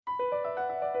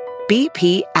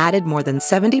BP added more than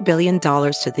 $70 billion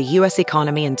to the U.S.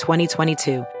 economy in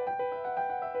 2022.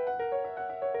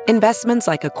 Investments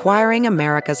like acquiring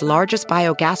America's largest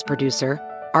biogas producer,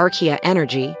 Archaea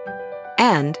Energy,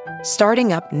 and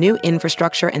starting up new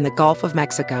infrastructure in the Gulf of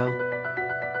Mexico.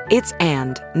 It's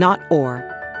and, not or.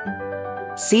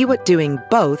 See what doing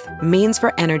both means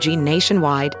for energy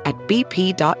nationwide at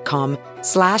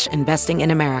bp.com/investing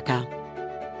in America.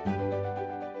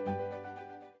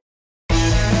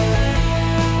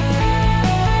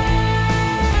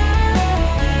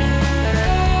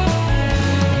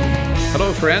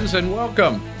 Hello, friends, and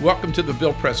welcome. Welcome to the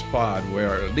Bill Press Pod,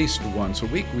 where at least once a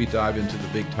week we dive into the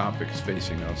big topics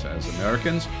facing us as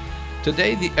Americans.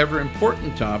 Today, the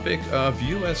ever-important topic of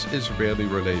U.S. Israeli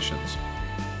relations.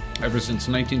 Ever since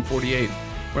 1948,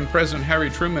 when President Harry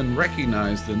Truman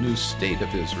recognized the new state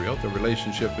of Israel, the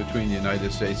relationship between the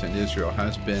United States and Israel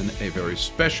has been a very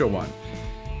special one.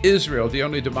 Israel, the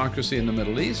only democracy in the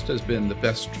Middle East, has been the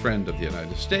best friend of the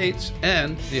United States,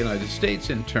 and the United States,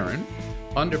 in turn,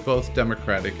 under both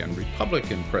Democratic and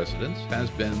Republican presidents, has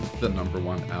been the number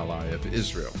one ally of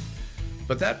Israel.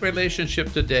 But that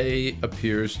relationship today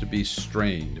appears to be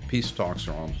strained. Peace talks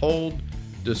are on hold,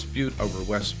 dispute over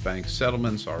West Bank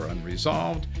settlements are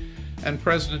unresolved, and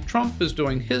President Trump is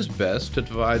doing his best to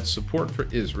divide support for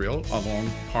Israel along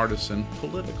partisan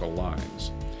political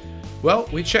lines. Well,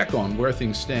 we check on where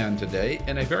things stand today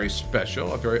in a very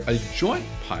special, a joint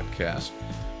podcast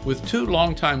with two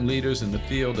longtime leaders in the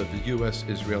field of the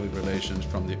U.S.-Israeli relations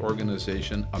from the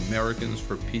organization Americans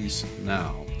for Peace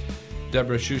Now.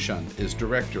 Debra Shushan is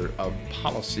Director of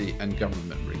Policy and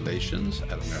Government Relations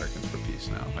at Americans for Peace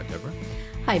Now. Hi, Debra.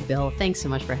 Hi, Bill. Thanks so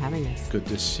much for having us. Good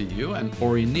to see you. And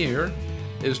Ori Nir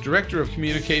is Director of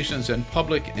Communications and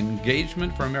Public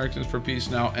Engagement for Americans for Peace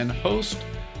Now and host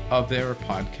of their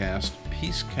podcast,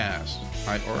 Peacecast.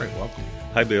 Hi, Ori. Welcome.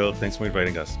 Hi, Bill. Thanks for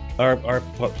inviting us. Our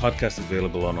podcast is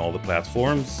available on all the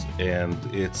platforms, and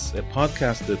it's a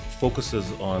podcast that focuses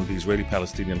on the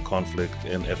Israeli-Palestinian conflict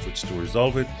and efforts to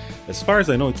resolve it. As far as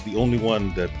I know, it's the only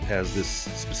one that has this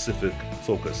specific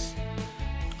focus.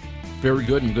 Very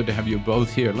good, and good to have you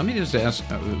both here. Let me just ask,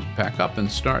 back up and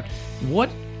start. What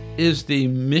is the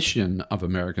mission of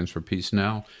Americans for Peace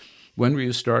Now? When were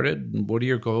you started? What are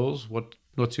your goals?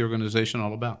 What's the organization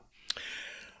all about?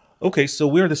 Okay, so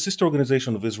we're the sister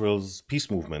organization of Israel's peace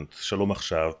movement, Shalom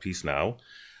Achshav, Peace Now.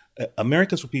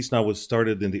 Americans for Peace Now was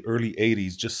started in the early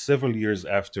 80s, just several years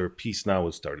after Peace Now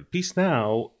was started. Peace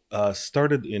Now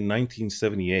started in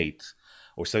 1978,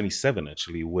 or 77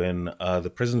 actually, when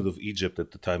the president of Egypt at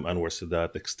the time, Anwar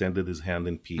Sadat, extended his hand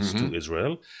in peace to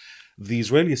Israel. The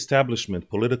Israeli establishment,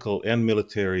 political and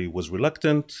military, was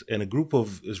reluctant, and a group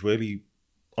of Israeli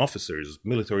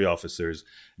military officers,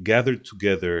 gathered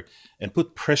together and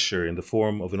put pressure in the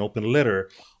form of an open letter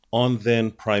on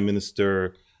then Prime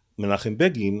Minister Menachem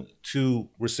Begin to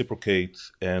reciprocate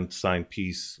and sign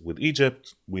peace with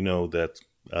Egypt. We know that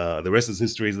the rest is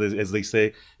history, as they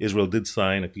say. Israel did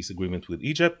sign a peace agreement with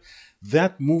Egypt.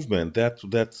 That movement, that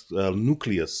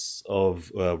nucleus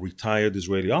of retired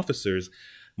Israeli officers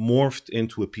morphed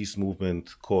into a peace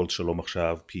movement called Shalom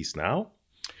Achshav, Peace Now.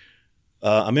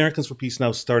 Americans for Peace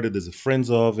Now started as a Friends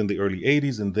of in the early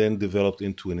 80s and then developed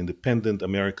into an independent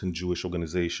American Jewish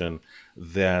organization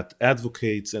that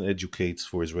advocates and educates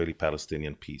for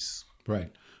Israeli-Palestinian peace.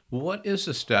 Right. What is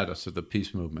the status of the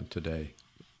peace movement today,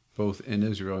 both in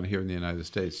Israel and here in the United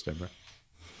States, Debra?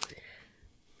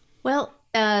 Well,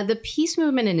 the peace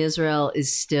movement in Israel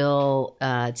is still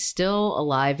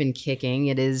alive and kicking.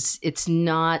 It's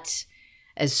not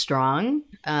as strong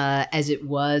as it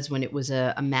was when it was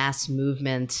a mass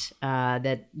movement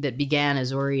that began,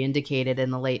 as Ori indicated,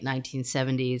 in the late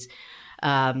 1970s,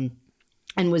 and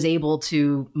was able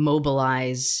to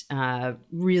mobilize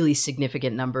really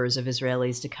significant numbers of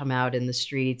Israelis to come out in the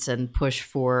streets and push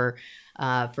for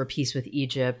peace with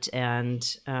Egypt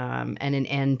and an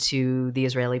end to the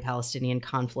Israeli-Palestinian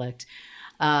conflict.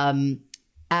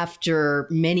 After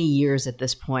many years at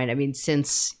this point, I mean,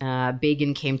 since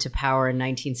Begin came to power in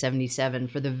 1977,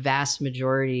 for the vast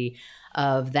majority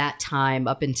of that time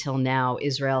up until now,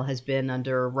 Israel has been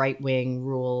under right-wing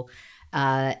rule.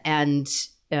 And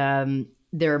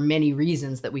there are many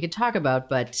reasons that we could talk about,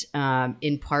 but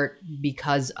in part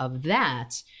because of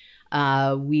that,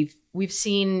 we've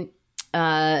seen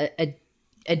a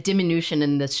diminution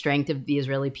in the strength of the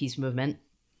Israeli peace movement,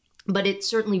 but it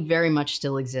certainly very much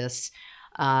still exists.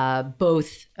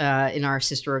 Both in our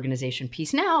sister organization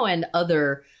Peace Now and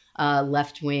other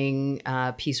left-wing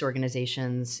peace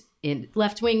organizations in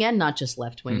left-wing and not just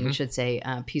left-wing, we should say,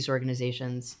 peace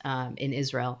organizations in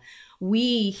Israel.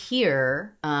 We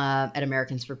here at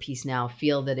Americans for Peace Now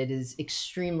feel that it is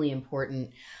extremely important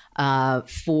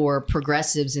for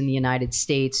progressives in the United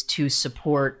States to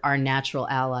support our natural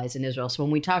allies in Israel. So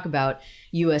when we talk about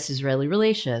U.S. Israeli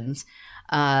relations,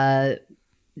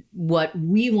 what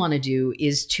we want to do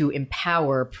is to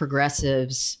empower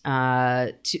progressives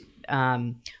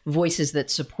voices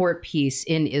that support peace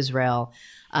in Israel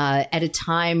at a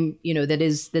time,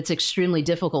 that's extremely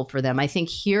difficult for them. I think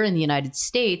here in the United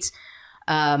States,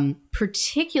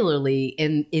 particularly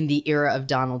in the era of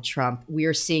Donald Trump, we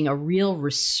are seeing a real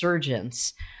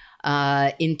resurgence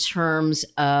in terms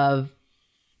of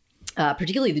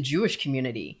particularly the Jewish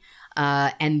community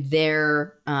and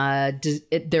their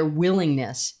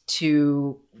willingness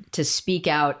to speak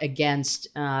out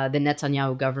against the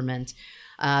Netanyahu government.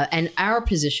 And our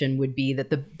position would be that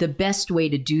the best way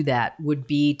to do that would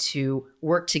be to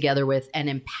work together with and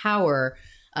empower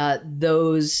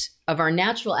those of our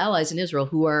natural allies in Israel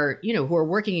who are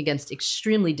working against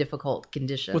extremely difficult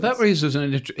conditions. Well, that raises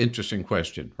an interesting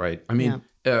question, right? I mean,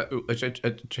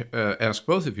 ask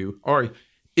both of you, Ori,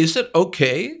 is it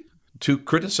okay to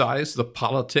criticize the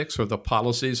politics or the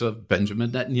policies of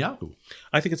Benjamin Netanyahu?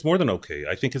 I think it's more than okay.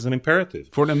 I think it's an imperative.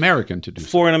 For an American to do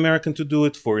For an American to do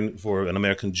it, for an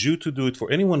American Jew to do it,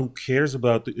 for anyone who cares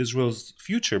about Israel's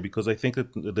future, because I think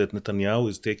that Netanyahu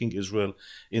is taking Israel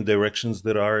in directions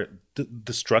that are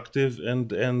destructive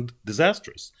and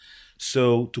disastrous.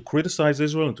 So to criticize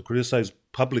Israel and to criticize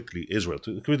publicly Israel,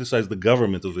 to criticize the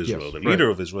government of Israel, the leader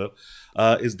of Israel,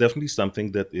 is definitely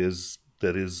something that is,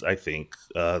 I think,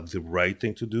 the right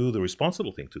thing to do, the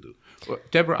responsible thing to do. Well,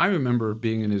 Deborah, I remember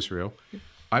being in Israel.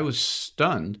 I was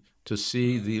stunned to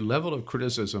see the level of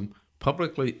criticism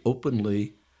publicly,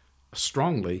 openly,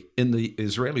 strongly in the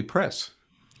Israeli press.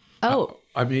 Oh.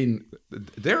 I mean,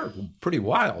 they're pretty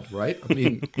wild, right? I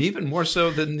mean, even more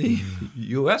so than the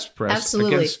U.S. press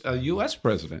against a U.S.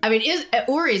 president. I mean,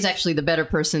 Ori is actually the better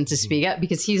person to speak up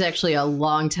because he's actually a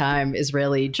longtime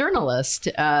Israeli journalist.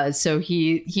 So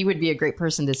he would be a great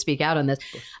person to speak out on this.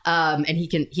 And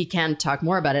he can talk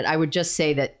more about it. I would just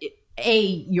say that A,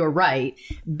 you're right.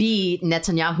 B,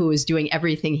 Netanyahu is doing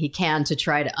everything he can to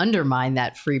try to undermine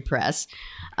that free press.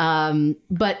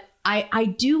 But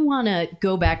I do want to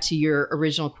go back to your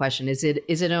original question. Is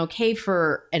it okay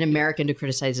for an American to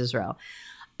criticize Israel?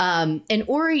 And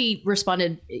Ori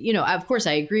responded, of course,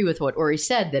 I agree with what Ori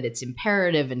said, that it's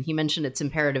imperative. And he mentioned it's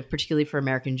imperative, particularly for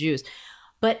American Jews.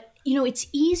 But, it's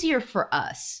easier for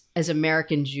us as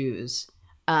American Jews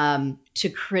to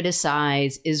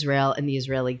criticize Israel and the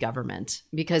Israeli government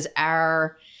because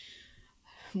while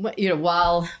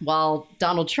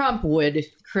Donald Trump would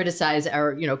criticize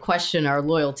question our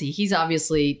loyalty, he's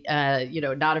obviously,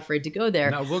 not afraid to go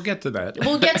there. No, we'll get to that.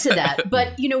 We'll get to that.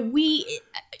 But,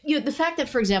 the fact that,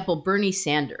 for example, Bernie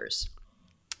Sanders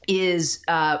is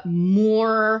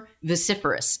more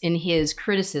vociferous in his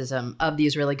criticism of the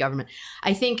Israeli government,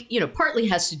 I think, partly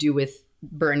has to do with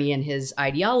Bernie and his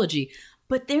ideology.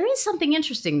 But there is something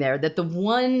interesting there that the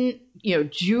one,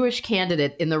 Jewish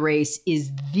candidate in the race is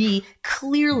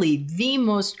clearly the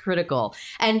most critical.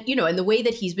 And, and the way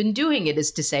that he's been doing it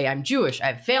is to say, I'm Jewish,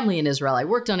 I have family in Israel, I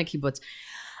worked on a kibbutz.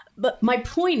 But my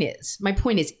point is,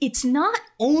 it's not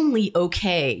only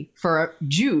okay for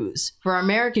Jews, for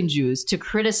American Jews to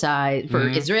criticize, for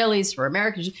Israelis, for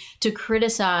American Jews to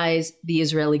criticize the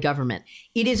Israeli government.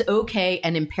 It is okay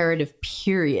and imperative,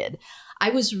 period. I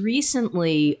was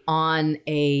recently on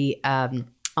a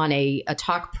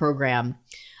talk program.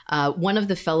 One of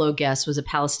the fellow guests was a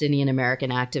Palestinian American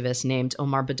activist named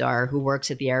Omar Badar, who works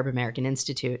at the Arab American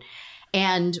Institute.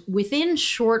 And within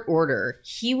short order,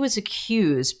 he was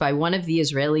accused by one of the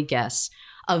Israeli guests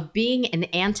of being an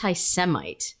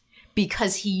anti-Semite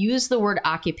because he used the word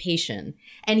occupation.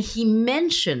 And he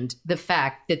mentioned the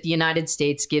fact that the United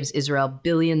States gives Israel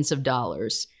billions of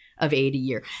dollars of aid a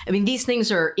year. I mean, these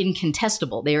things are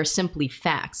incontestable. They are simply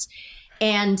facts.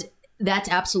 And that's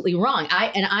absolutely wrong.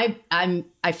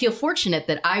 I feel fortunate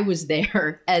that I was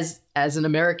there as an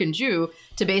American Jew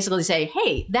to basically say,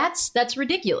 hey, that's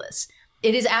ridiculous.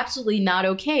 It is absolutely not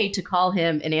okay to call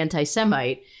him an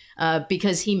anti-Semite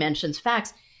because he mentions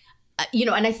facts.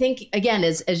 And I think, again,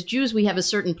 as Jews, we have a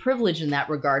certain privilege in that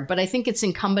regard. But I think it's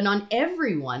incumbent on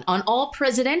everyone, on all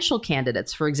presidential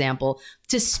candidates, for example,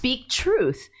 to speak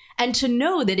truth and to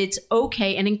know that it's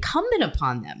okay and incumbent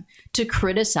upon them to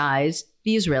criticize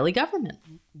the Israeli government.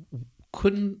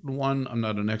 Couldn't one, I'm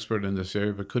not an expert in this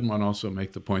area, but couldn't one also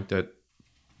make the point that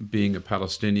being a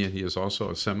Palestinian, he is also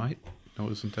a Semite?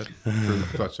 Wasn't that true?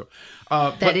 I thought so.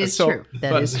 That is true.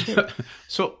 That is true.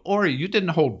 So, Ori, you didn't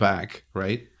hold back,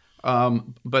 right?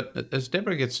 But as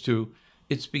Debra gets to,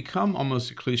 it's become almost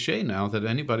a cliche now that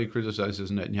anybody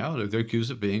criticizes Netanyahu, they're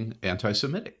accused of being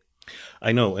anti-Semitic.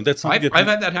 I know, and that's something I've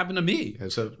had that happen to me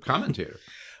as a commentator.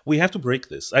 We have to break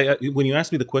this. When you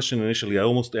asked me the question initially, I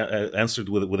almost answered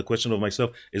with a question of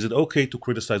myself: is it okay to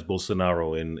criticize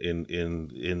Bolsonaro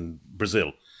in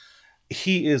Brazil?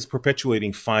 He is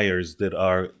perpetuating fires that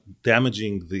are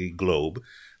damaging the globe.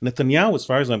 Netanyahu, as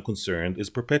far as I'm concerned, is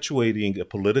perpetuating a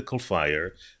political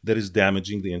fire that is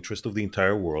damaging the interest of the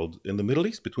entire world in the Middle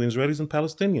East between Israelis and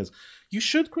Palestinians. You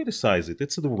should criticize it.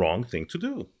 It's the wrong thing to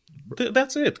do.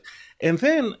 That's it. And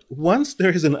then once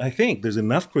I think there's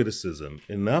enough criticism,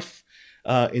 enough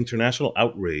international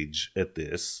outrage at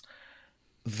this,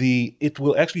 it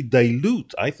will actually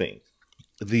dilute, I think,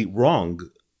 the wrong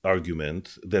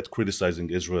argument that criticizing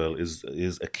Israel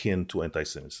is akin to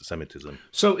anti-Semitism.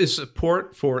 So is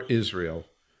support for Israel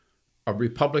a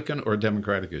Republican or a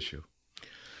Democratic issue?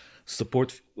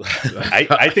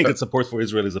 I think that support for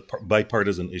Israel is a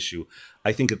bipartisan issue.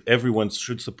 I think that everyone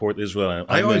should support Israel.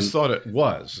 I always thought it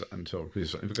was until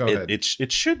recently. Go ahead.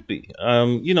 It should be.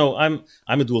 I'm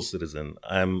a dual citizen.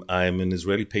 I'm an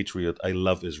Israeli patriot. I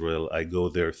love Israel. I go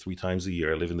there 3 times a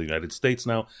year. I live in the United States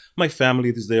now. My family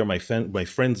is there. My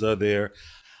friends are there.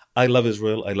 I love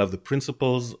Israel. I love the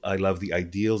principles. I love the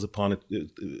ideals upon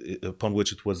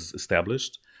which it was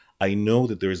established. I know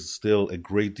that there is still a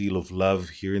great deal of love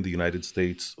here in the United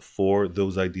States for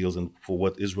those ideals and for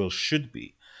what Israel should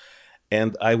be.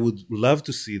 And I would love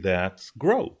to see that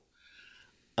grow.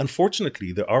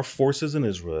 Unfortunately, there are forces in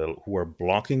Israel who are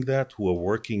blocking that, who are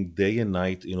working day and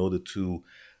night in order to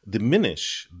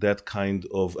diminish that kind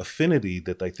of affinity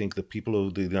that I think the people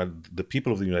of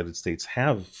the United States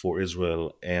have for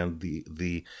Israel and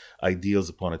the ideals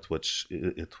upon which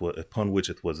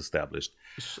it was established.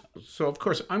 So of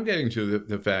course, I'm getting to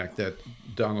the fact that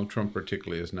Donald Trump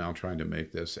particularly is now trying to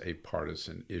make this a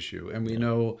partisan issue, and we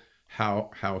know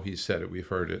how he said it. We've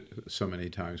heard it so many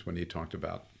times when he talked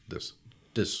about this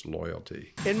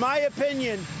disloyalty. In my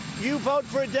opinion, you vote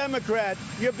for a Democrat,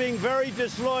 you're being very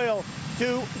disloyal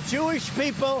to Jewish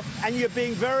people, and you're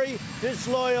being very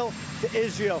disloyal to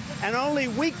Israel. And only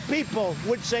weak people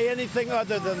would say anything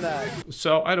other than that.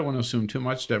 So I don't want to assume too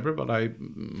much, Debra, but I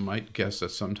might guess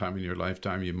that sometime in your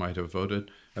lifetime you might have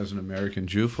voted as an American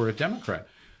Jew for a Democrat.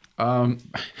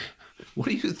 What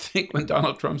do you think when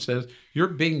Donald Trump says you're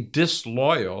being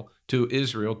disloyal to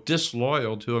Israel,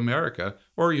 disloyal to America,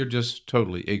 or you're just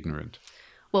totally ignorant?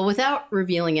 Well, without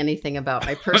revealing anything about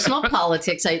my personal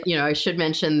politics, I should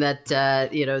mention that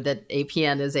that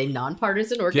APN is a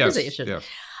nonpartisan organization. Yes.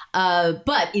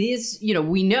 But it is,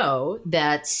 we know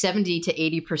that 70 to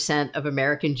 80% of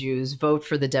American Jews vote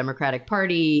for the Democratic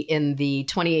Party. In the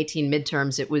 2018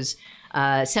 midterms, it was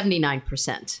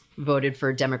 79% voted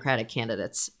for Democratic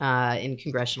candidates in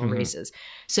congressional races.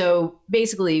 So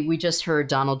basically, we just heard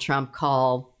Donald Trump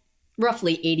call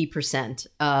roughly 80%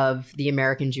 of the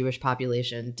American Jewish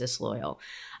population disloyal.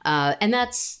 And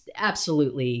that's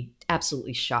absolutely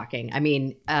shocking. I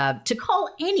mean, to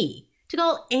call any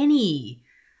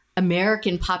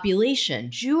American population,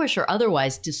 Jewish or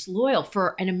otherwise, disloyal,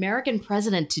 for an American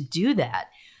president to do that,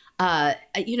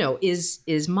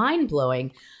 is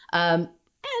mind-blowing. And,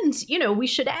 we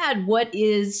should add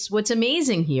what's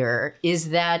amazing here is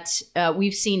that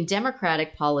we've seen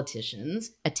Democratic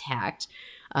politicians attacked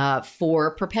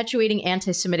for perpetuating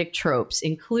anti-Semitic tropes,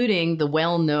 including the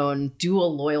well-known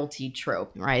dual loyalty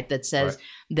trope, right? That says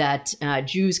that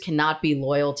Jews cannot be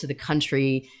loyal to the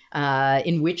country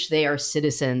in which they are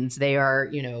citizens. They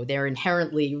are, they're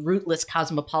inherently rootless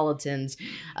cosmopolitans,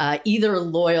 either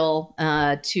loyal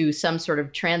to some sort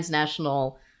of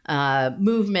transnational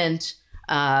movement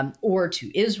or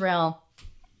to Israel.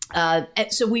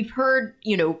 So we've heard,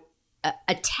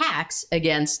 attacks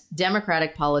against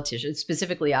Democratic politicians,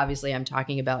 specifically, obviously, I'm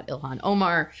talking about Ilhan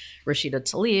Omar, Rashida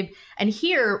Tlaib. And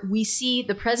here we see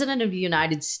the president of the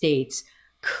United States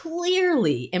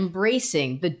clearly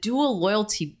embracing the dual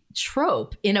loyalty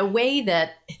trope in a way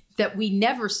that we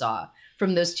never saw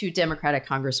from those 2 Democratic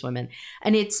congresswomen.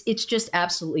 And it's just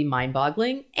absolutely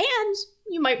mind-boggling. And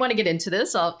you might want to get into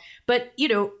this, but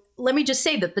let me just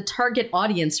say that the target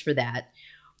audience for that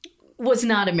was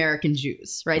not American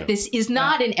Jews, right? No. This is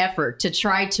not an effort to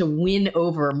try to win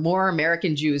over more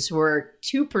American Jews, who are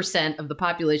 2% of the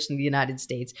population of the United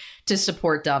States, to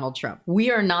support Donald Trump.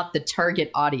 We are not the target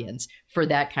audience for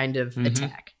that kind of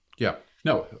attack. Yeah.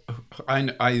 No, I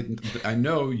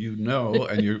know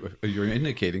and you're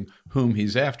indicating whom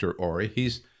he's after, Ori.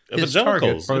 He's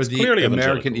evangelicals. Or it's the clearly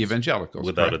American evangelicals.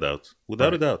 Without a doubt.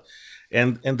 Without a doubt.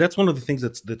 And that's one of the things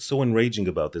that's so enraging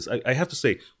about this. I have to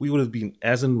say, we would have been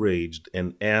as enraged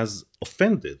and as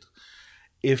offended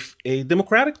if a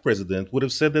Democratic president would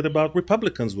have said that about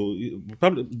Republicans,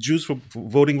 Jews for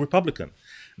voting Republican.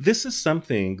 This is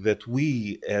something that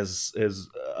we, as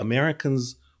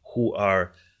Americans who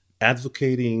are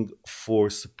advocating for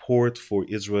support for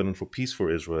Israel and for peace for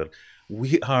Israel,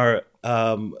 we are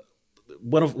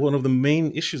one of the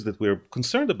main issues that we're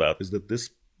concerned about is that this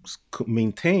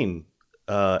maintain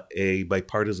a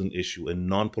bipartisan issue, a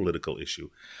non-political issue,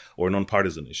 or a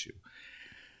non-partisan issue.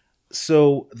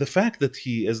 So the fact that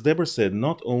he, as Debra said,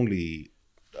 not only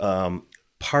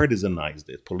partisanized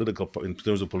it, in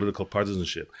terms of political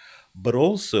partisanship, but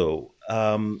also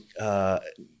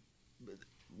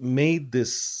made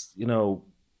this,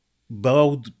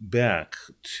 bowed back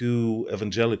to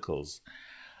evangelicals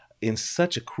in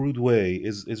such a crude way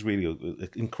is really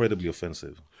incredibly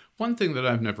offensive. One thing that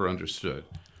I've never understood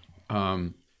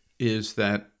is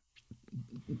that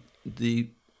the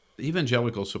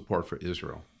evangelical support for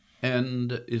Israel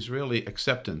and Israeli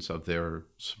acceptance of their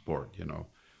support,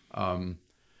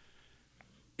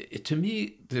 to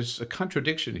me, there's a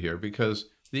contradiction here because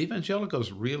the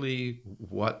evangelicals really,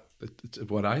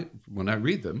 when I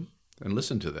read them and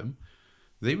listen to them,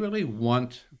 they really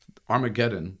want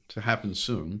Armageddon to happen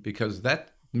soon because that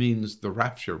means the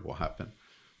rapture will happen,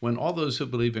 when all those who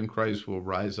believe in Christ will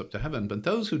rise up to heaven. But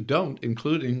those who don't,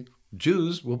 including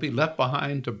Jews, will be left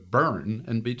behind to burn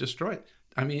and be destroyed.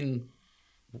 I mean,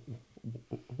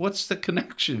 what's the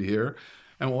connection here?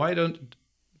 And why don't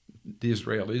the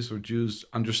Israelis or Jews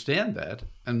understand that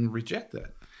and reject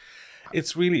that?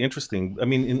 It's really interesting. I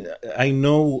mean,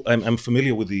 I'm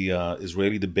familiar with the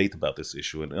Israeli debate about this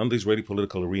issue. And on the Israeli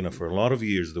political arena, for a lot of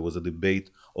years, there was a debate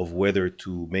of whether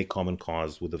to make common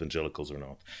cause with evangelicals or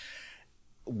not.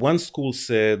 One school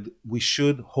said we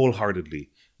should wholeheartedly.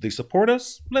 They support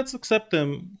us. Let's accept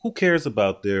them. Who cares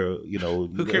about their,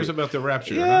 Who cares about the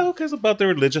rapture? Yeah, huh? Who cares about their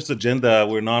religious agenda?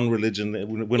 We're non-religion.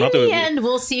 We're not. In the end,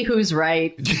 we'll see who's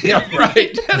right. Yeah,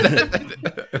 right.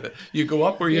 You go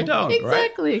up or you don't.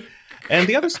 Exactly. Right? And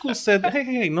the other school said,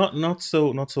 "Hey, not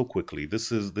so quickly.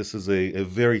 This is a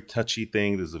very touchy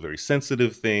thing. This is a very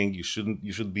sensitive thing. You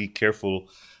should be careful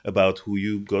about who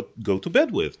you go to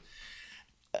bed with."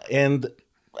 And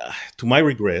to my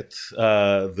regret,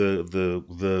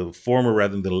 the former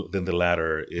rather than the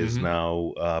latter is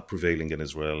now prevailing in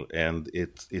Israel, and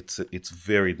it's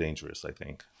very dangerous. I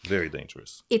think very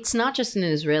dangerous. It's not just an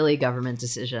Israeli government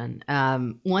decision.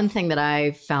 One thing that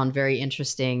I found very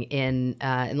interesting in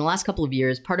the last couple of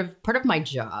years, part of my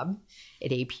job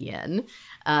at APN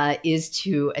is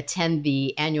to attend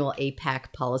the annual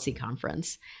AIPAC policy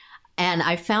conference. And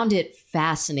I found it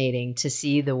fascinating to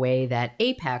see the way that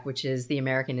AIPAC, which is the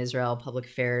American Israel Public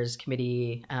Affairs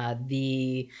Committee,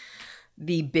 the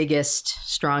biggest,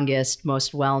 strongest,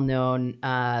 most well-known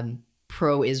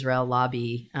pro-Israel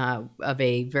lobby of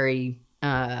a very,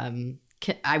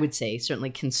 I would say, certainly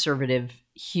conservative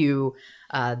hue.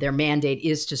 Their mandate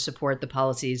is to support the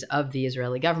policies of the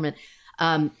Israeli government.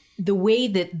 The way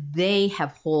that they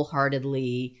have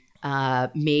wholeheartedly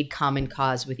made common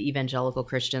cause with evangelical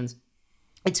Christians.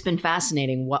 It's been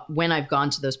fascinating when I've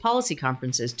gone to those policy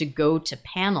conferences to go to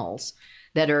panels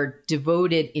that are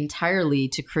devoted entirely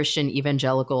to Christian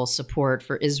evangelical support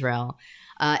for Israel,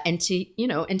 and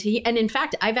in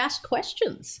fact, I've asked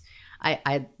questions.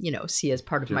 I see as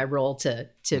part of my role to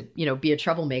be a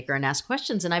troublemaker and ask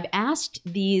questions, and I've asked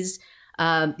these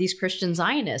Christian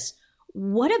Zionists,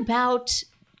 what about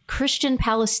Christian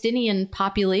Palestinian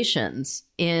populations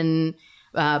in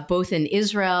both in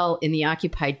Israel, in the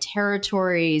occupied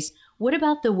territories? What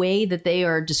about the way that they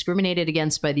are discriminated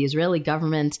against by the Israeli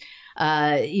government?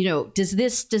 Does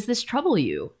this trouble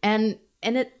you? And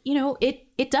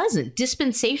it doesn't.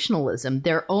 Dispensationalism,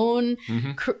 their own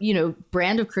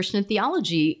brand of Christian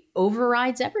theology,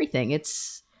 overrides everything.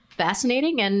 It's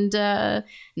fascinating and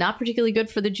not particularly good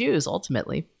for the Jews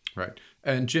ultimately. Right.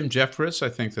 And Jim Jeffress, I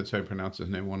think that's how you pronounce his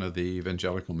name, one of the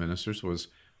evangelical ministers, was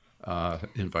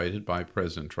invited by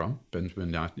President Trump.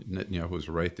 Benjamin Netanyahu was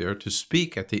right there to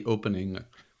speak at the opening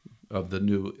of the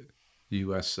new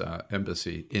U.S.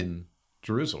 embassy in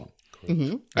Jerusalem.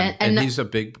 Mm-hmm. And he's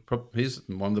he's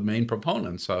one of the main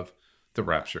proponents of the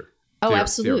rapture. Oh,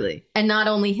 absolutely. Theory. And not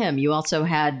only him, you also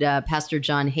had Pastor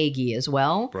John Hagee as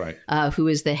well, right? Who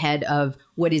is the head of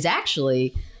what is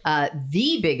actually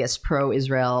the biggest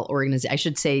pro-Israel organization. I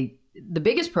should say the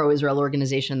biggest pro-Israel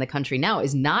organization in the country now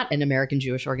is not an American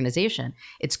Jewish organization.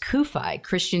 It's CUFI,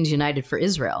 Christians United for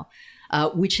Israel.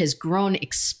 which has grown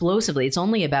explosively. It's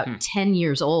only about 10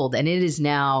 years old, and it is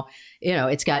now,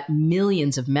 it's got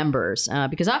millions of members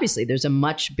because obviously there's a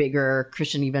much bigger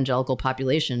Christian evangelical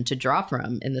population to draw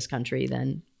from in this country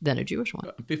than a Jewish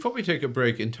one. Before we take a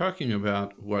break, in talking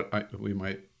about what we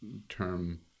might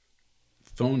term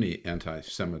phony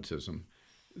anti-Semitism,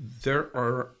 there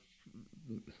are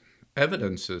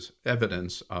evidence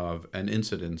of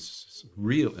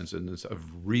real incidents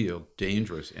of real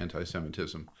dangerous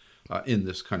anti-Semitism in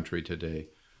this country today.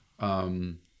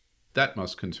 That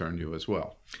must concern you as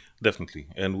well. Definitely,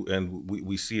 and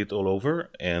we see it all over,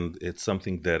 and it's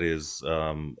something that is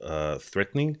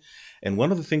threatening. And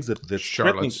one of the things that's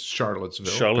threatening,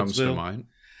 Charlottesville comes to mind.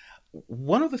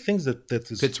 One of the things that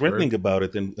is Pittsburgh. threatening about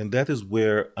it, and that is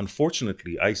where,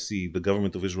 unfortunately, I see the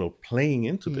government of Israel playing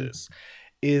into this,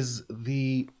 is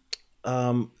the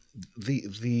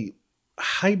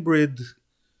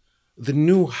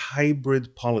new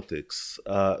hybrid politics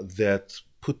that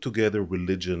put together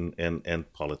religion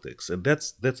and politics. And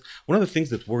that's one of the things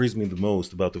that worries me the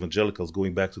most about evangelicals,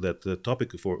 going back to that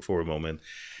topic for a moment,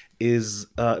 is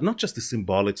not just the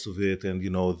symbolics of it and,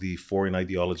 the foreign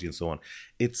ideology and so on.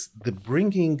 It's the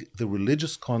bringing the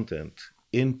religious content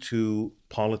into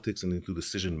politics and into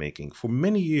decision-making. For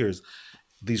many years,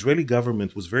 the Israeli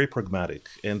government was very pragmatic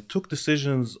and took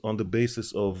decisions on the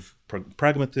basis of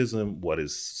pragmatism, what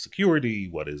is security,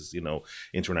 what is,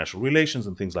 international relations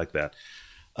and things like that.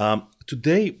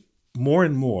 Today, more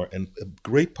and more, and a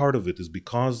great part of it is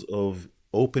because of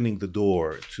opening the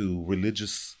door to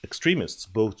religious extremists,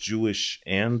 both Jewish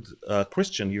and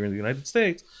Christian here in the United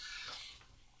States,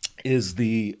 is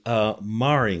the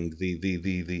marring of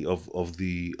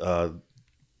the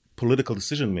political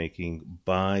decision making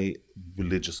by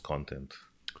religious content.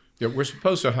 Yeah, we're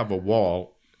supposed to have a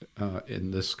wall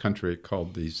in this country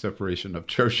called the separation of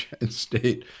church and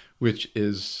state, which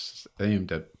is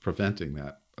aimed at preventing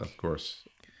that, of course.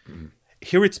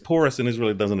 Here it's porous, in Israel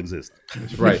it doesn't exist.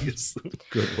 Right.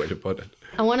 Good way to put it.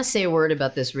 I want to say a word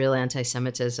about this real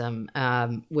anti-Semitism,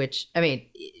 which,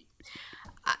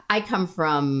 I come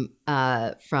from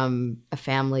a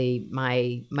family.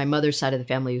 My mother's side of the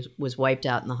family was wiped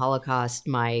out in the Holocaust.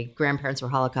 My grandparents were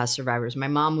Holocaust survivors. My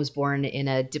mom was born in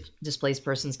a displaced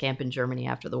persons camp in Germany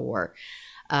after the war.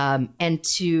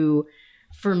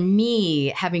 For me,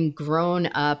 having grown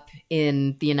up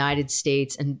in the United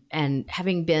States and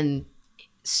having been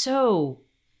so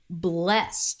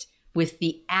blessed with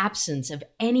the absence of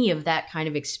any of that kind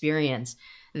of experience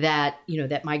that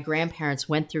my grandparents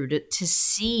went through, to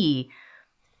see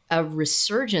a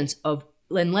resurgence of,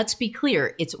 and let's be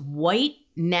clear, it's white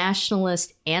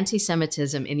nationalist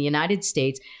anti-Semitism in the United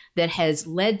States that has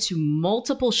led to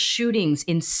multiple shootings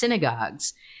in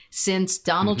synagogues since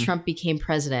Donald Trump became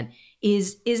president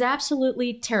is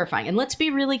absolutely terrifying. And let's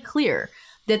be really clear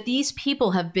that these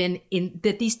people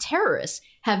that these terrorists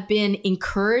have been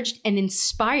encouraged and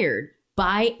inspired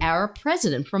by our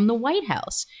president from the White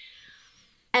House.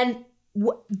 And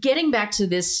getting back to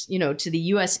this, to the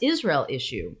U.S. Israel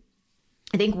issue,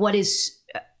 I think what is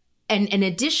an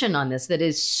addition on this that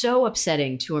is so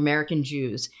upsetting to American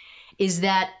Jews is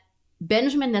that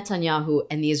Benjamin Netanyahu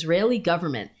and the Israeli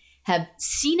government have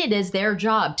seen it as their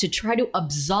job to try to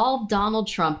absolve Donald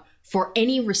Trump for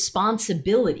any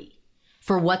responsibility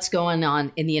for what's going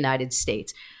on in the United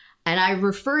States. And I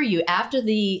refer you after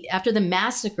the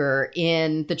massacre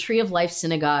in the Tree of Life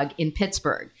Synagogue in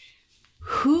Pittsburgh,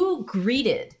 who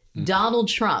greeted Donald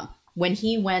Trump when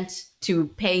he went to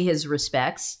pay his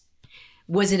respects?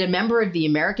 Was it a member of the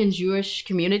American Jewish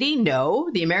community? No,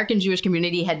 the American Jewish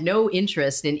community had no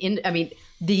interest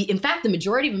in fact, the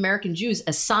majority of American Jews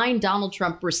assigned Donald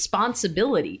Trump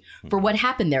responsibility for what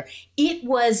happened there. It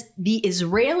was the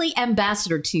Israeli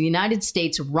ambassador to the United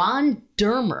States, Ron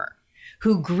Dermer,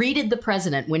 who greeted the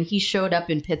president when he showed up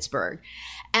in Pittsburgh.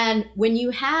 And when you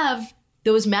have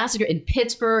those massacres in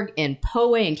Pittsburgh and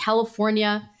Poway in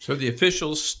California. So the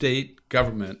official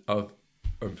government of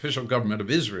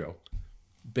Israel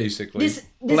basically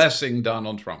blessing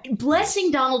Donald Trump.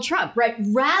 Blessing Donald Trump, right?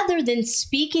 Rather than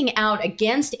speaking out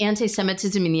against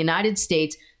anti-Semitism in the United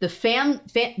States, the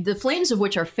flames of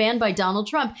which are fanned by Donald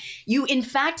Trump, you in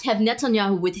fact have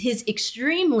Netanyahu with his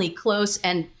extremely close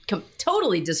and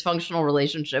totally dysfunctional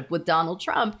relationship with Donald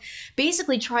Trump,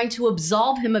 basically trying to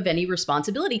absolve him of any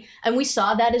responsibility. And we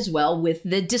saw that as well with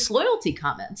the disloyalty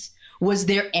comments. Was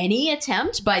there any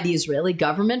attempt by the Israeli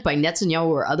government, by Netanyahu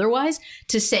or otherwise,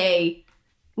 to say,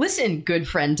 listen, good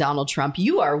friend Donald Trump,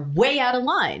 you are way out of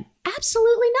line?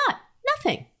 Absolutely not.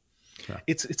 Nothing.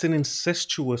 It's an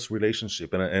incestuous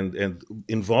relationship, and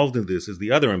involved in this is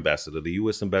the other ambassador, the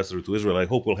U.S. ambassador to Israel. I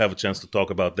hope we'll have a chance to talk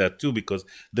about that too, because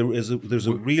there's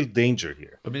a real danger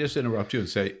here. Let me just interrupt you and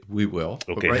say we will.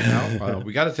 Okay. But right now,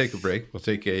 we got to take a break. We'll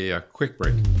take a quick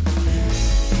break.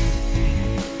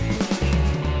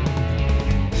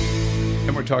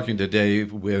 And we're talking today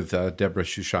with Debra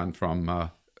Shushan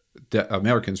from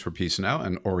Americans for Peace Now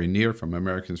and Ori Nir from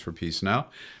Americans for Peace Now.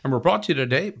 And we're brought to you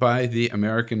today by the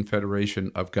American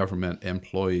Federation of Government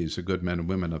Employees, the good men and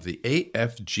women of the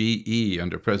AFGE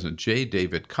under President J.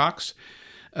 David Cox.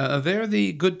 They're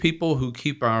the good people who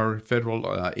keep our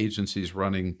federal agencies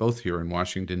running both here in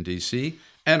Washington, D.C.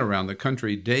 and around the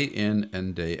country day in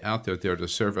and day out. They're there to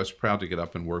serve us, proud to get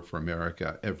up and work for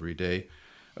America every day.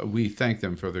 We thank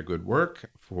them for their good work,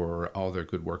 for all their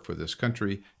good work for this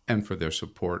country, and for their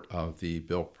support of the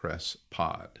Bill Press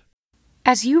Pod.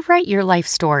 As you write your life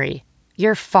story,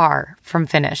 you're far from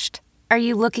finished. Are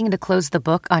you looking to close the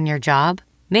book on your job?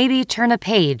 Maybe turn a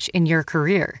page in your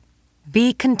career?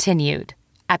 Be continued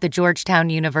at the Georgetown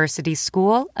University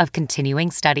School of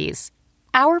Continuing Studies.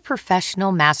 Our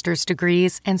professional master's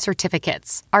degrees and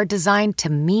certificates are designed to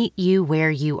meet you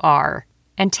where you are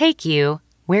and take you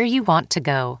where you want to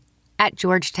go. At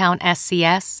Georgetown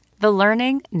SCS, the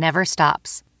learning never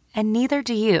stops, and neither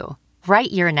do you.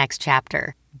 Write your next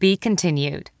chapter. Be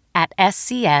continued at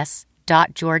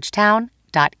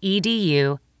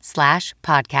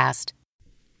scs.georgetown.edu/podcast.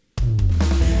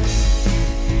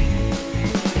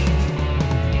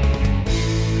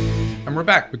 And we're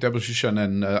back with Debra Shushan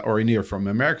and Ori Nir from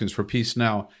Americans for Peace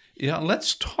Now.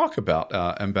 Let's talk about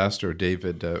Ambassador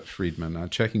David Friedman.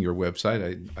 Checking your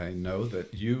website, I know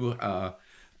that you,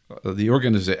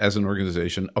 as an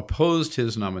organization, opposed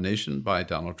his nomination by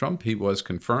Donald Trump. He was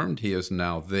confirmed. He is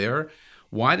now there.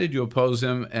 Why did you oppose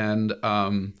him, and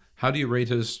how do you rate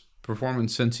his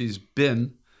performance since he's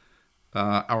been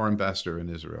our ambassador in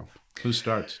Israel? Who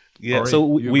starts? Yeah,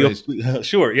 Ori, so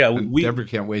sure. Yeah, Deborah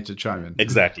can't wait to chime in.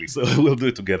 Exactly. So we'll do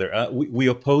it together. We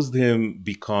opposed him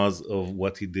because of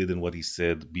what he did and what he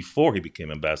said before he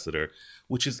became ambassador,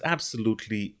 which is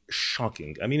absolutely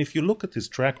shocking. I mean, if you look at his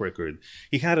track record,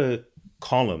 he had a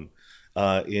column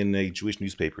in a Jewish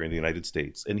newspaper in the United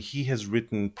States, and he has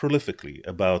written prolifically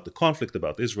about the conflict,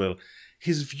 about Israel.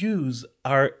 His views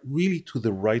are really to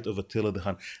the right of Attila the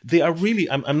Hun. They are really,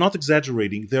 I'm not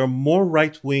exaggerating, they are more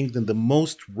right-wing than the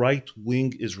most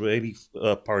right-wing Israeli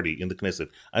party in the Knesset.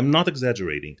 I'm not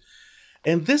exaggerating.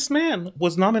 And this man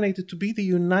was nominated to be the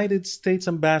United States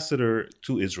ambassador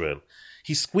to Israel.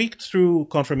 He squeaked through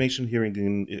confirmation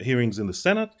hearings in the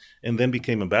Senate and then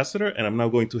became ambassador. And I'm now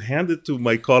going to hand it to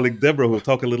my colleague Deborah, who will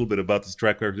talk a little bit about his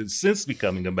track record since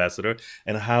becoming ambassador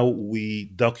and how we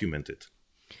document it.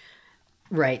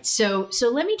 Right. So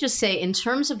let me just say, in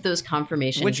terms of those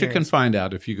confirmation Which hearings, you can find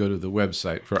out if you go to the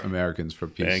website for Americans for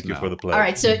Peace Thank you Now. for the plug. All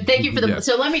right. So thank you for the. Yes.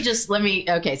 So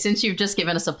okay. Since you've just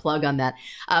given us a plug on that,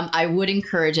 I would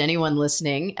encourage anyone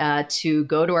listening to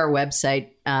go to our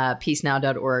website,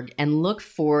 peacenow.org, and look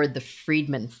for the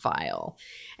Friedman file,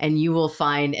 and you will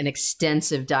find an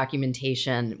extensive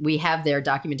documentation. We have there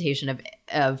documentation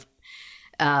of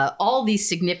all these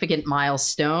significant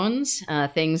milestones,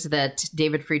 things that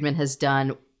David Friedman has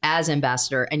done as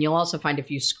ambassador. And you'll also find, if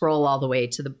you scroll all the way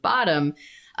to the bottom,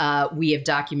 we have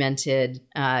documented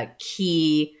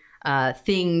key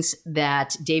things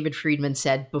that David Friedman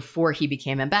said before he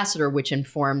became ambassador, which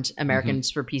informed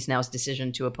Americans for Peace Now's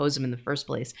decision to oppose him in the first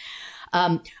place.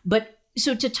 But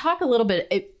so to talk a little bit,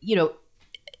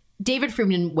 David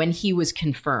Friedman, when he was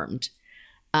confirmed,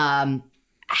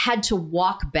 had to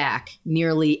walk back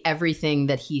nearly everything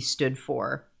that he stood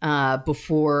for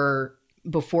before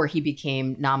he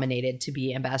became nominated to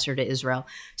be ambassador to Israel.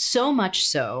 So much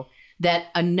so that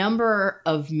a number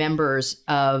of members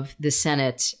of the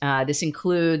Senate, this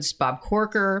includes Bob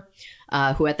Corker,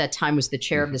 who at that time was the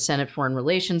chair of the Senate Foreign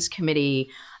Relations Committee,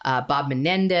 Bob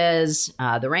Menendez,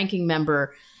 the ranking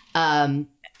member,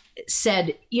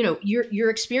 said, you're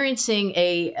experiencing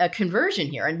a conversion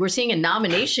here, and we're seeing a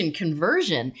nomination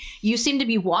conversion. You seem to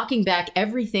be walking back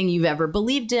everything you've ever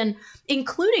believed in,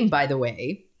 including, by the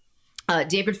way,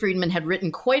 David Friedman had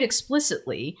written quite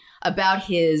explicitly about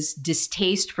his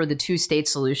distaste for the two-state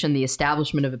solution, the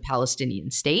establishment of a Palestinian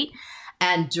state.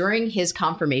 And during his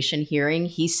confirmation hearing,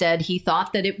 he said he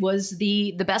thought that it was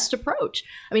the best approach.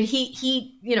 I mean,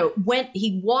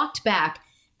 he walked back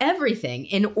everything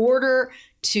in order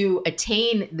to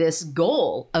attain this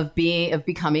goal of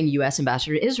becoming U.S.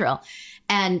 ambassador to Israel.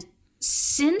 And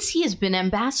since he has been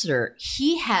ambassador,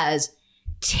 he has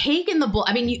taken the bull.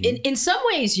 I mean, in some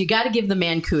ways, you got to give the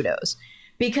man kudos,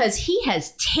 because he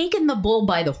has taken the bull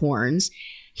by the horns.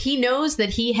 he knows that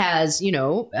he has,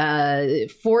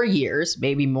 4 years,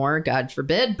 maybe more, God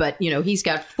forbid, but, he's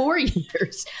got 4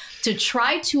 years to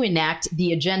try to enact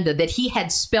the agenda that he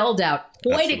had spelled out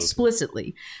quite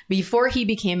explicitly before he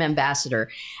became ambassador.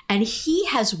 And he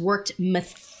has worked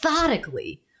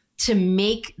methodically to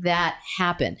make that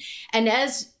happen. And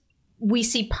as we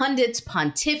see pundits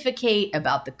pontificate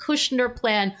about the Kushner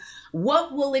plan,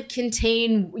 what will it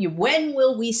contain? When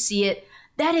will we see it?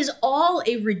 That is all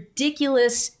a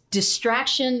ridiculous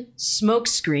distraction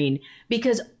smokescreen,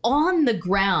 because on the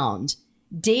ground,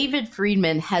 David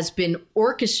Friedman has been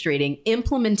orchestrating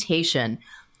implementation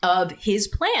of his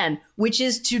plan, which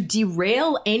is to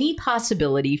derail any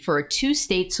possibility for a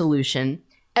two-state solution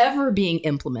ever being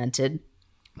implemented,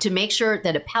 to make sure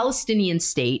that a Palestinian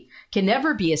state can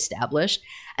never be established,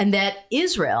 and that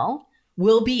Israel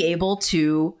will be able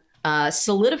to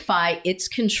solidify its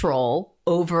control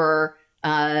over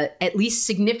at least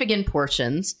significant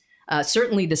portions,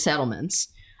 certainly the settlements,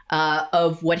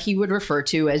 of what he would refer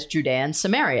to as Judea and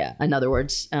Samaria, in other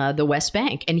words, the West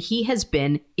Bank. And he has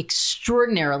been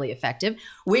extraordinarily effective,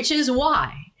 which is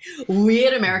why we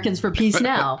at Americans for Peace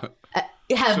Now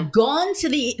have gone to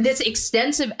this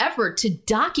extensive effort to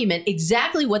document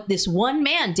exactly what this one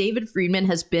man, David Friedman,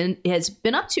 has been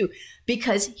up to,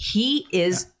 because he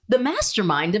is the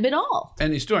mastermind of it all.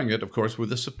 And he's doing it, of course, with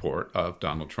the support of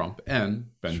Donald Trump and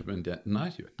Benjamin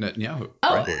Netanyahu.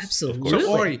 Oh, right? absolutely.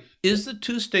 So, Ori, is the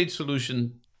two-state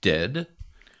solution dead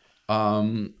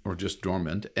or just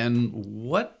dormant? And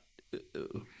what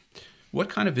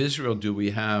kind of Israel do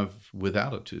we have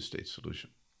without a two-state solution?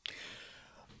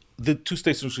 The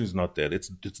two-state solution is not dead. It's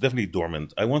definitely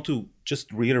dormant. I want to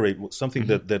just reiterate something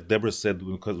that Debra said,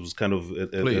 because it was kind of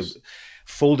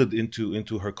folded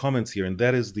into her comments here, and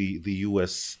that is the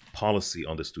U.S. policy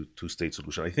on this two-state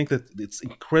solution. I think that it's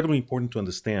incredibly important to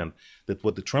understand that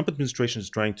what the Trump administration is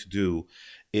trying to do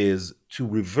is to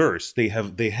reverse. They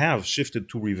have shifted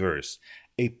to reverse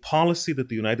a policy that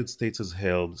the United States has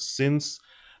held since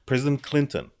President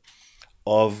Clinton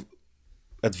of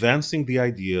advancing the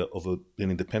idea of an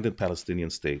independent Palestinian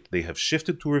state. They have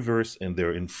shifted to reverse, and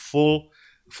they're in full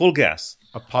gas.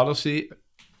 A policy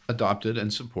adopted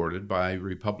and supported by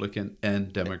Republican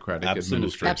and Democratic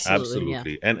administrations.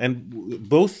 Absolutely. Yeah. And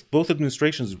both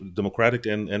administrations, Democratic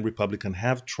and Republican,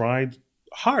 have tried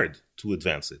hard to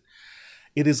advance it.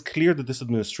 It is clear that this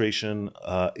administration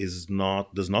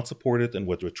does not support it, and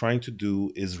what we're trying to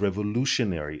do is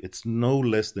revolutionary. It's no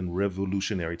less than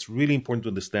revolutionary. It's really important to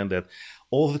understand that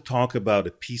all the talk about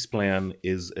a peace plan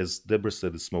is, as Debra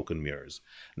said, is smoke and mirrors.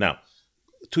 Now,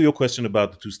 to your question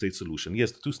about the two-state solution,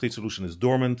 yes, the two-state solution is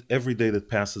dormant. Every day that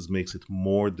passes makes it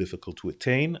more difficult to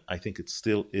attain. I think it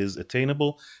still is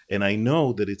attainable, and I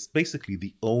know that it's basically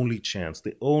the only chance,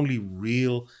 the only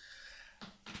real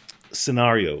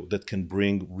scenario that can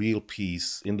bring real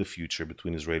peace in the future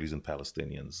between Israelis and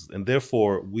Palestinians. And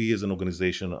therefore, we as an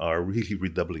organization are really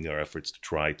redoubling our efforts to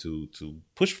try to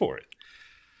push for it.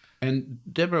 And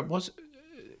Debra,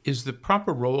 is the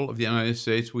proper role of the United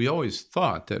States, we always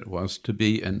thought that it was to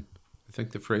be, and I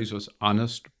think the phrase was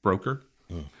honest broker.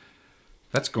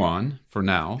 That's gone for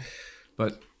now.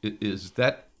 But is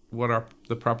that what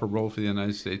the proper role for the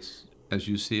United States, as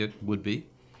you see it, would be?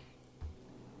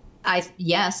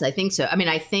 Yes, I think so. I mean,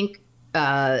 I think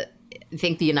the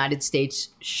United States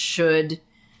should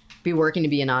be working to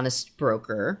be an honest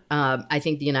broker. I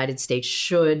think the United States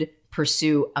should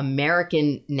pursue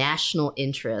American national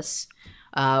interests,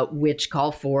 which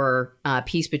call for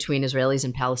peace between Israelis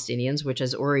and Palestinians, which,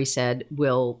 as Ori said,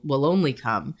 will only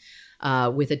come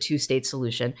with a two-state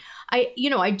solution.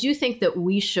 I do think that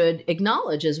we should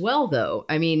acknowledge as well, though.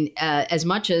 I mean, as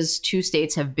much as two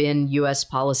states have been U.S.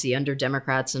 policy under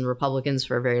Democrats and Republicans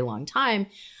for a very long time,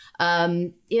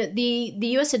 the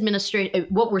U.S. administration,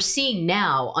 what we're seeing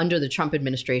now under the Trump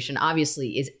administration,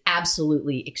 obviously is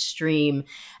absolutely extreme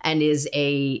and is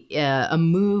a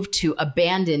move to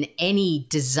abandon any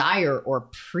desire or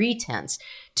pretense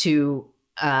to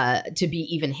be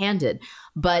even-handed.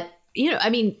 But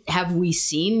have we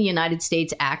seen the United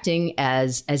States acting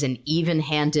as an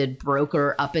even-handed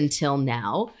broker up until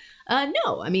now?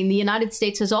 No. I mean, the United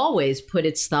States has always put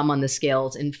its thumb on the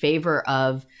scales in favor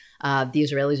of the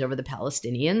Israelis over the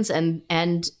Palestinians,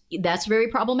 and that's very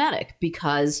problematic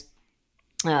because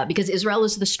Israel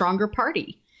is the stronger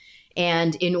party.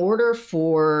 And in order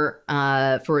for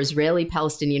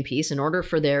Israeli-Palestinian peace, in order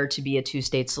for there to be a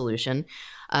two-state solution,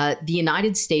 the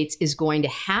United States is going to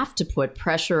have to put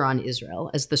pressure on Israel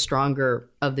as the stronger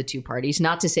of the two parties.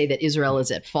 Not to say that Israel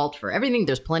is at fault for everything.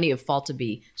 There's plenty of fault to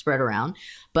be spread around.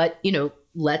 But,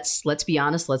 let's be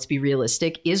honest, let's be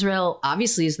realistic. Israel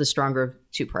obviously is the stronger of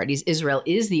two parties. Israel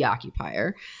is the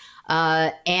occupier.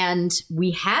 And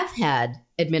we have had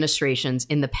administrations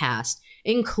in the past,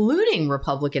 including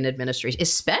Republican administrations,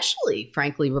 especially,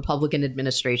 frankly, Republican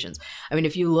administrations. I mean,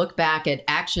 if you look back at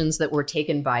actions that were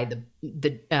taken by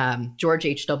the George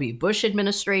H.W. Bush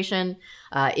administration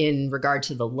in regard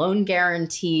to the loan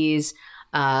guarantees,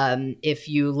 if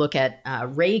you look at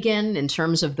Reagan in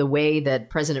terms of the way that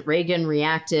President Reagan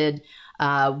reacted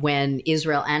when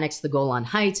Israel annexed the Golan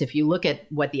Heights, if you look at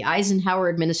what the Eisenhower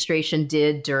administration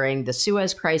did during the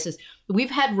Suez crisis,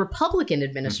 we've had Republican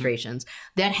administrations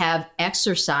that have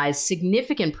exercised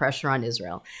significant pressure on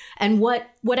Israel. And what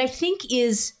I think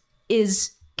is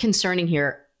concerning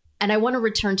here, and I want to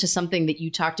return to something that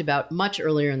you talked about much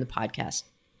earlier in the podcast,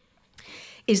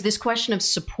 is this question of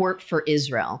support for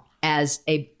Israel as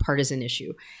a partisan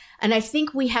issue. And I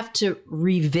think we have to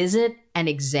revisit and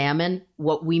examine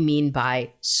what we mean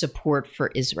by support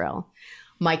for Israel.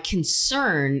 My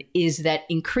concern is that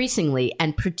increasingly,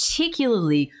 and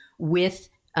particularly with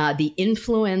the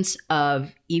influence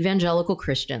of evangelical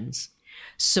Christians,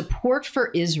 support for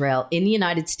Israel in the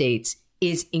United States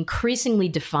is increasingly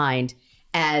defined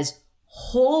as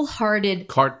wholehearted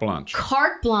carte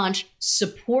blanche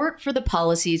support for the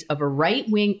policies of a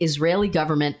right-wing Israeli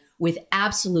government with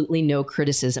absolutely no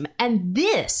criticism. And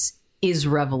this is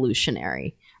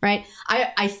revolutionary, right?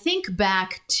 I think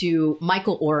back to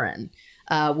Michael Oren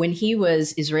when he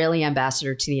was Israeli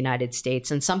ambassador to the United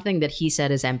States, and something that he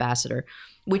said as ambassador,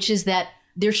 which is that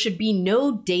there should be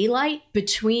no daylight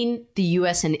between the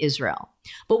U.S. and Israel.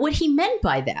 But what he meant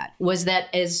by that was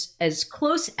that as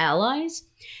close allies,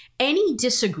 any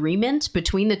disagreement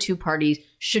between the two parties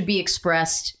should be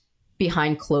expressed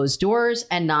behind closed doors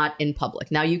and not in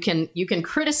public. Now, you can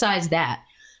criticize that,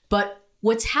 but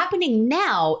what's happening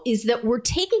now is that we're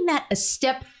taking that a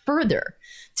step further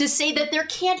to say that there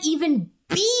can't even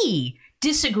be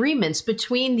disagreements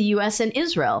between the U.S. and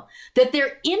Israel, that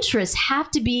their interests have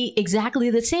to be exactly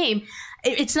the same.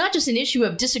 It's not just an issue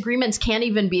of disagreements can't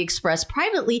even be expressed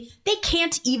privately, they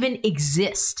can't even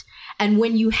exist. And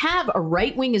when you have a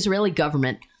right-wing Israeli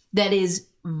government that is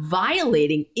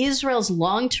violating Israel's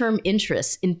long-term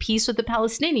interests in peace with the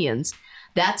Palestinians,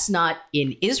 that's not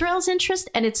in Israel's interest,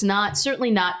 and it's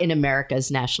certainly not in America's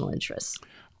national interests.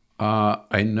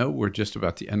 I know we're just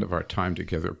about the end of our time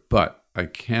together, but I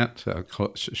can't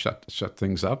shut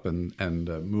things up and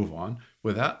move on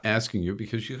without asking you,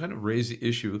 because you kind of raised the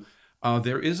issue.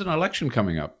 There is an election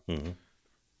coming up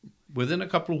within a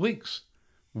couple of weeks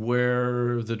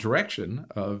where the direction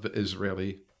of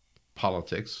Israeli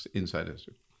politics inside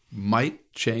Israel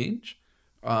might change.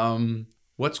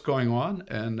 What's going on,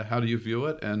 and how do you view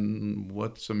it, and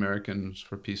what's Americans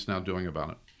for Peace Now doing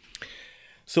about it?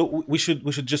 So we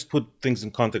should just put things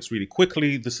in context really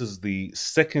quickly. This is the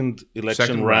second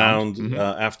election round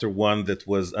after one that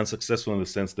was unsuccessful in the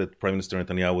sense that Prime Minister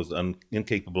Netanyahu was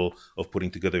incapable of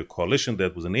putting together a coalition.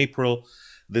 That was in April.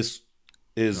 This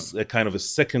is a kind of a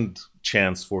second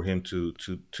chance for him to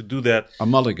do that. A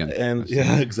mulligan. And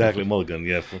yeah, exactly, mulligan,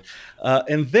 yeah.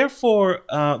 And therefore,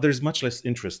 there's much less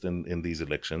interest in these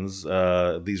elections.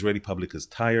 The Israeli public is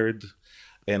tired.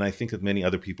 And I think that many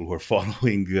other people who are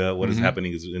following what is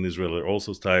happening in Israel are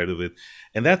also tired of it.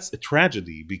 And that's a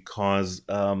tragedy, because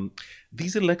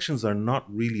these elections are not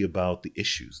really about the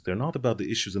issues. They're not about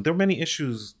the issues. And there are many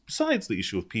issues besides the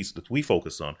issue of peace that we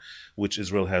focus on, which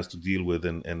Israel has to deal with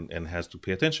and has to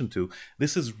pay attention to.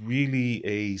 This is really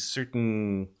a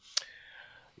certain,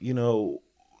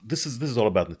 this is all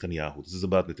about Netanyahu. This is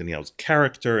about Netanyahu's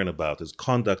character and about his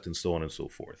conduct and so on and so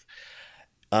forth.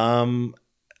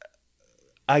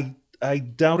 I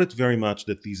doubt it very much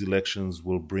that these elections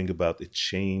will bring about a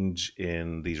change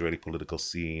in the Israeli political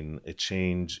scene, a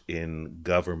change in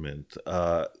government.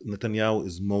 Netanyahu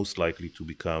is most likely to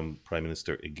become prime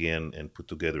minister again and put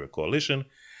together a coalition.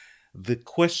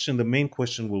 The main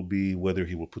question will be whether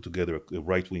he will put together a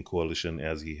right-wing coalition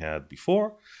as he had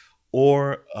before,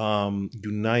 or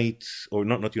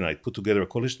put together a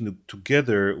coalition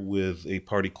together with a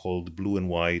party called Blue and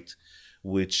White,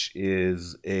 which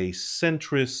is a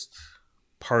centrist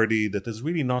party that has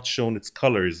really not shown its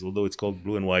colors, although it's called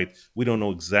Blue and White. We don't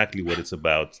know exactly what it's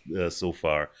about so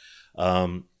far.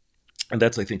 And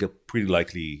that's, I think, a pretty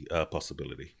likely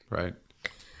possibility. Right.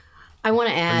 I want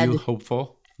to add... Are you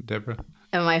hopeful, Debra?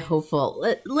 Am I hopeful?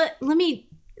 Let me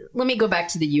go back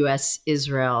to the U.S.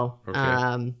 Israel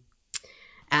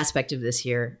aspect of this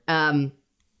here.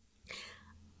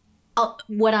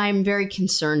 What I'm very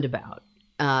concerned about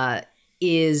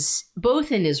is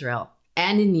both in Israel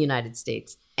and in the United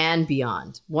States and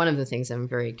beyond. One of the things I'm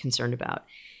very concerned about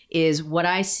is what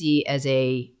I see as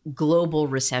a global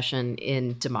recession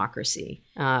in democracy,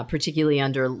 particularly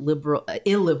under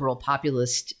illiberal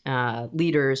populist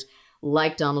leaders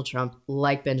like Donald Trump,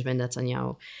 like Benjamin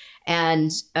Netanyahu.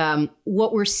 And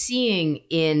what we're seeing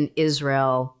in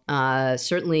Israel,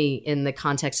 certainly in the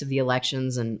context of the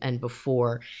elections and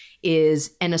before,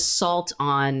 is an assault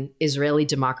on Israeli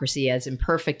democracy, as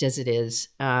imperfect as it is,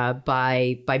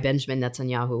 by Benjamin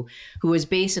Netanyahu, who is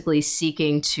basically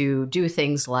seeking to do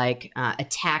things like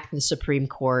attack the Supreme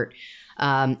Court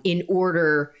in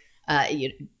order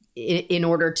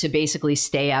to basically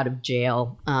stay out of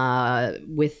jail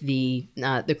with the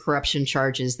corruption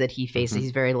charges that he faces.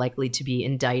 He's very likely to be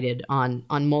indicted on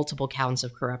multiple counts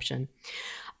of corruption.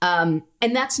 And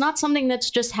that's not something that's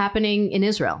just happening in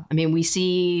Israel. I mean, we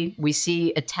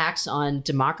see attacks on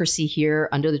democracy here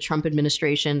under the Trump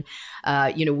administration.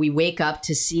 We wake up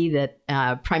to see that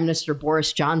Prime Minister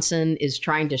Boris Johnson is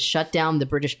trying to shut down the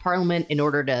British Parliament in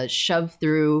order to shove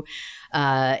through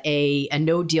a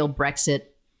no-deal Brexit.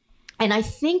 And I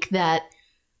think that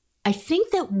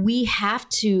we have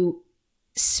to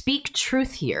speak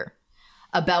truth here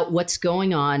about what's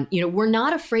going on. We're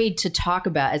not afraid to talk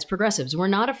about, as progressives, we're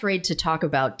not afraid to talk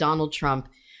about Donald Trump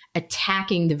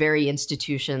attacking the very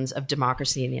institutions of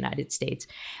democracy in the United States.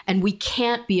 And we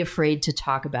can't be afraid to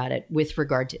talk about it with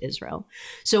regard to Israel.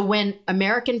 So when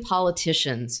American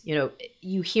politicians,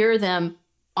 you hear them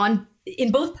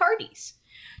in both parties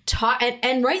talk,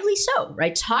 and rightly so,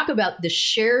 right? Talk about the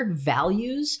shared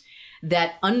values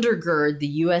that undergird the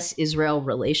U.S. Israel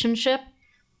relationship.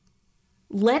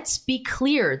 Let's be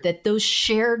clear that those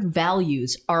shared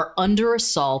values are under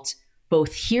assault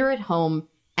both here at home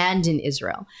and in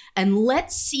Israel. And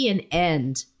let's see an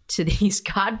end to these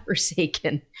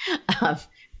godforsaken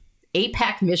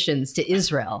AIPAC missions to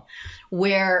Israel,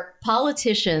 where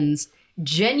politicians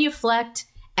genuflect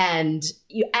and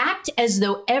you act as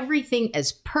though everything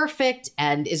is perfect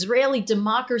and Israeli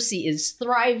democracy is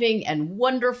thriving and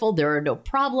wonderful. There are no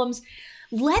problems.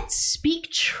 Let's speak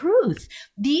truth.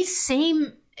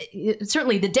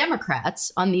 Certainly the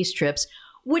Democrats on these trips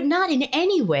would not in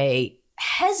any way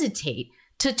hesitate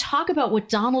to talk about what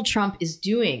Donald Trump is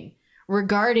doing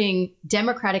regarding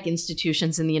democratic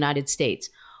institutions in the United States.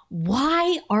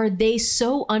 Why are they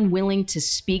so unwilling to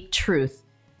speak truth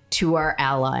to our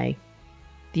ally,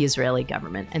 the Israeli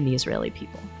government and the Israeli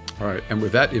people? All right. And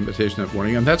with that invitation of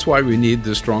warning, and that's why we need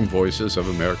the strong voices of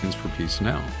Americans for Peace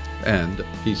Now and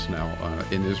Peace Now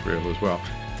in Israel as well.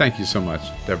 Thank you so much,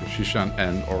 Debra Shushan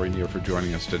and Ori Nir, for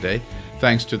joining us today.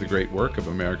 Thanks to the great work of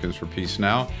Americans for Peace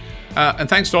Now. And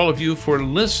thanks to all of you for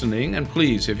listening. And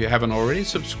please, if you haven't already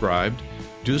subscribed,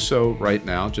 do so right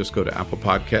now. Just go to Apple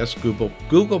Podcasts,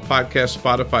 Google Podcasts,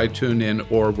 Spotify,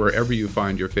 TuneIn, or wherever you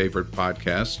find your favorite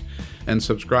podcasts, and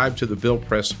subscribe to the Bill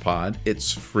Press Pod.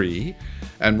 It's free.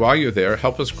 And while you're there,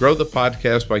 help us grow the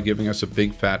podcast by giving us a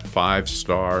big fat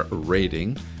 5-star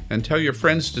rating. And tell your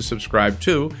friends to subscribe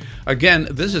too. Again,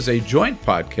 this is a joint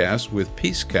podcast with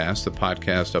Peacecast, the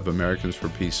podcast of Americans for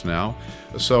Peace Now.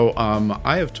 So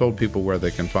I have told people where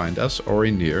they can find us. Ori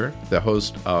Nir, the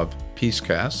host of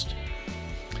Peacecast.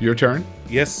 Your turn.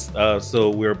 Yes, so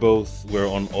we're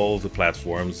on all the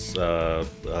platforms,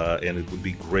 and it would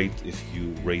be great if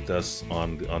you rate us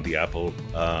on the Apple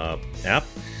app.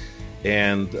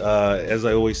 And as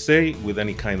I always say, with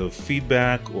any kind of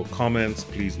feedback or comments,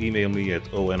 please email me at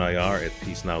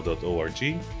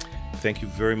onir@peacenow.org. Thank you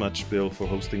very much, Bill, for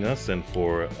hosting us and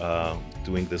for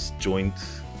doing this joint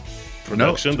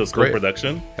production, this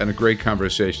co-production, and a great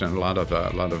conversation, and a lot of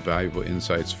valuable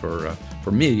insights for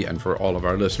me and for all of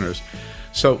our listeners.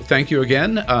 So thank you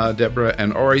again, Debra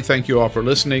and Ori. Thank you all for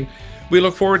listening. We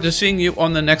look forward to seeing you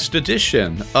on the next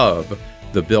edition of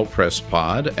the Bill Press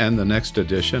Pod and the next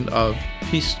edition of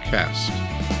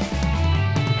Peacecast.